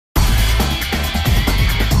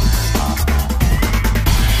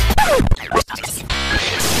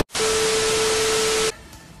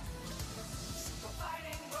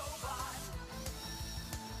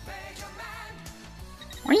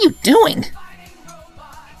doing?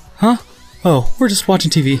 Huh? Oh, we're just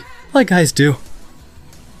watching TV, like guys do.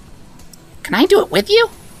 Can I do it with you?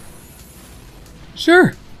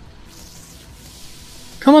 Sure.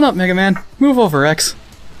 Come on up, Megaman. Move over, X.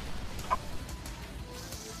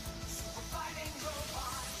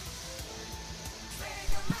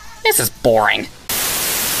 This is boring.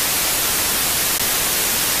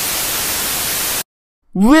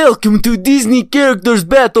 Welcome to Disney Characters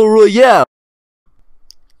Battle Royale!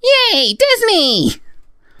 Yay, Disney!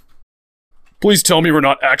 Please tell me we're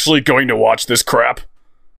not actually going to watch this crap.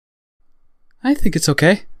 I think it's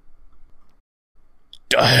okay.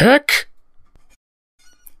 The heck?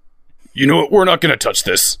 You know what? We're not gonna touch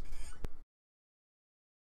this.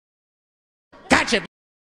 Gotcha!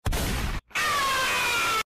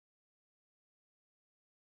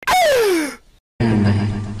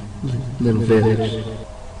 Little village.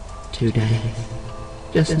 2 days.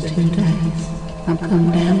 Just 2 days. I'm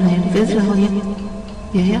coming down there to visit all you.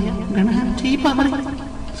 Yeah, I'm gonna have a tea party.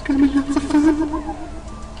 It's gonna be lots of fun.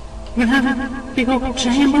 We're gonna have a big old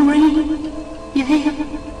jamboree. Yeah.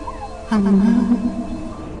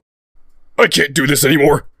 I can't do this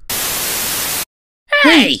anymore.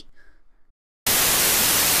 Hey!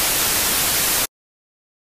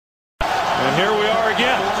 And here we are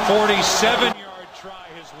again. 47-yard try.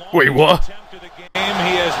 Wait, what? Attempt of the game.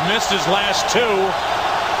 He has missed his last 2.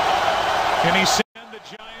 Can he send the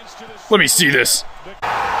Giants to the Let me see this.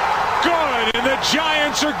 Good, and the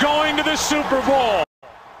Giants are going to the Super Bowl.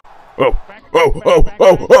 Oh, oh, oh,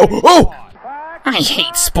 oh, oh, oh! I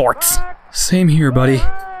hate sports. Same here, buddy.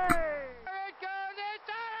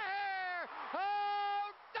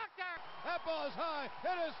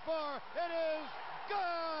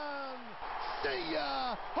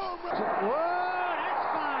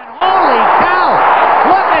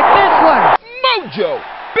 Mojo!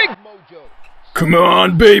 Big mojo! Come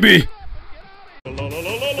on, baby!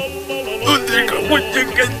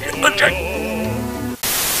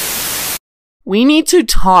 We need to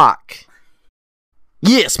talk.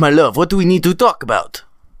 Yes, my love, what do we need to talk about?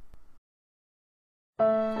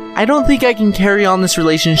 I don't think I can carry on this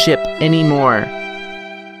relationship anymore.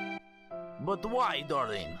 But why,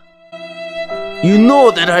 darling? You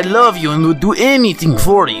know that I love you and would do anything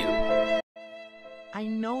for you. I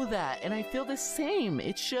know that, and I feel the same.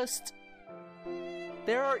 It's just...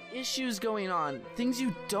 there are issues going on. Things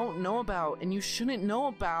you don't know about, and you shouldn't know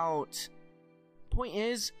about. Point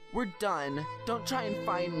is, we're done. Don't try and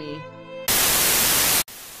find me.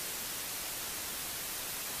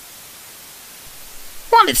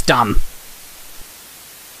 What is dumb?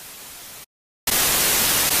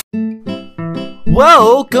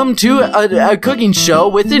 Welcome to a cooking show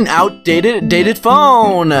with an outdated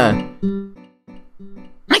phone.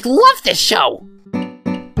 I love this show!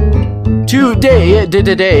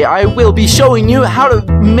 Today, I will be showing you how to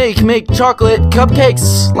make chocolate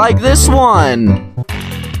cupcakes like this one.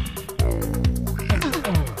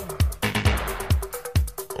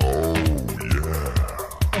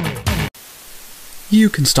 You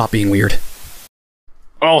can stop being weird.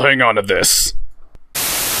 I'll hang on to this.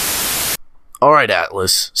 Alright,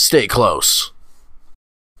 Atlas, stay close.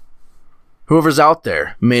 Whoever's out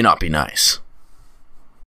there may not be nice.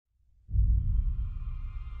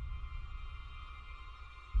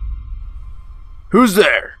 Who's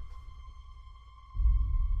there?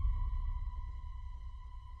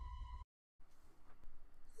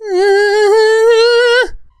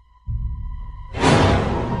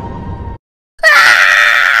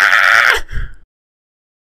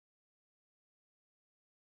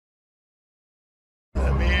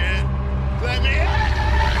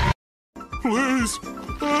 Please,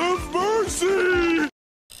 have mercy!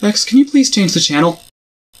 X, can you please change the channel?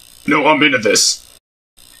 No, I'm into this.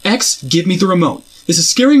 X, give me the remote. This is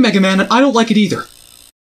scaring Megaman and I don't like it either.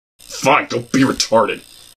 Fine, don't be retarded.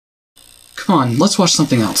 Come on, let's watch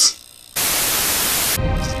something else.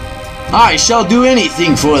 I shall do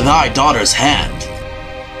anything for thy daughter's hand.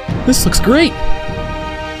 This looks great.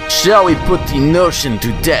 Shall we put the notion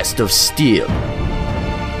to test of steel?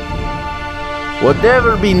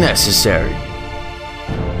 Whatever be necessary.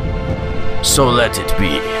 So let it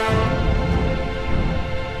be.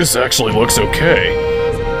 This actually looks okay.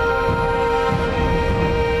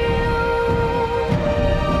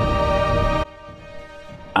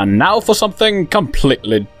 And now for something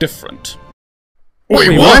completely different.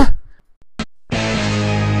 Wait, what?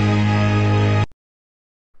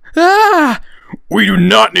 Ah! We do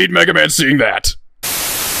not need Megaman seeing that.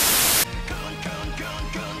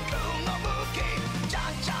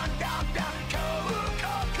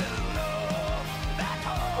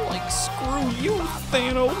 Like, screw you,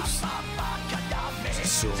 Thanos.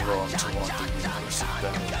 So wrong. wrong to want the universe in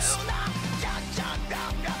balance.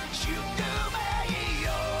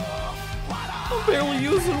 I'm barely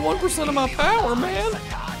using 1% of my power,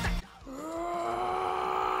 man.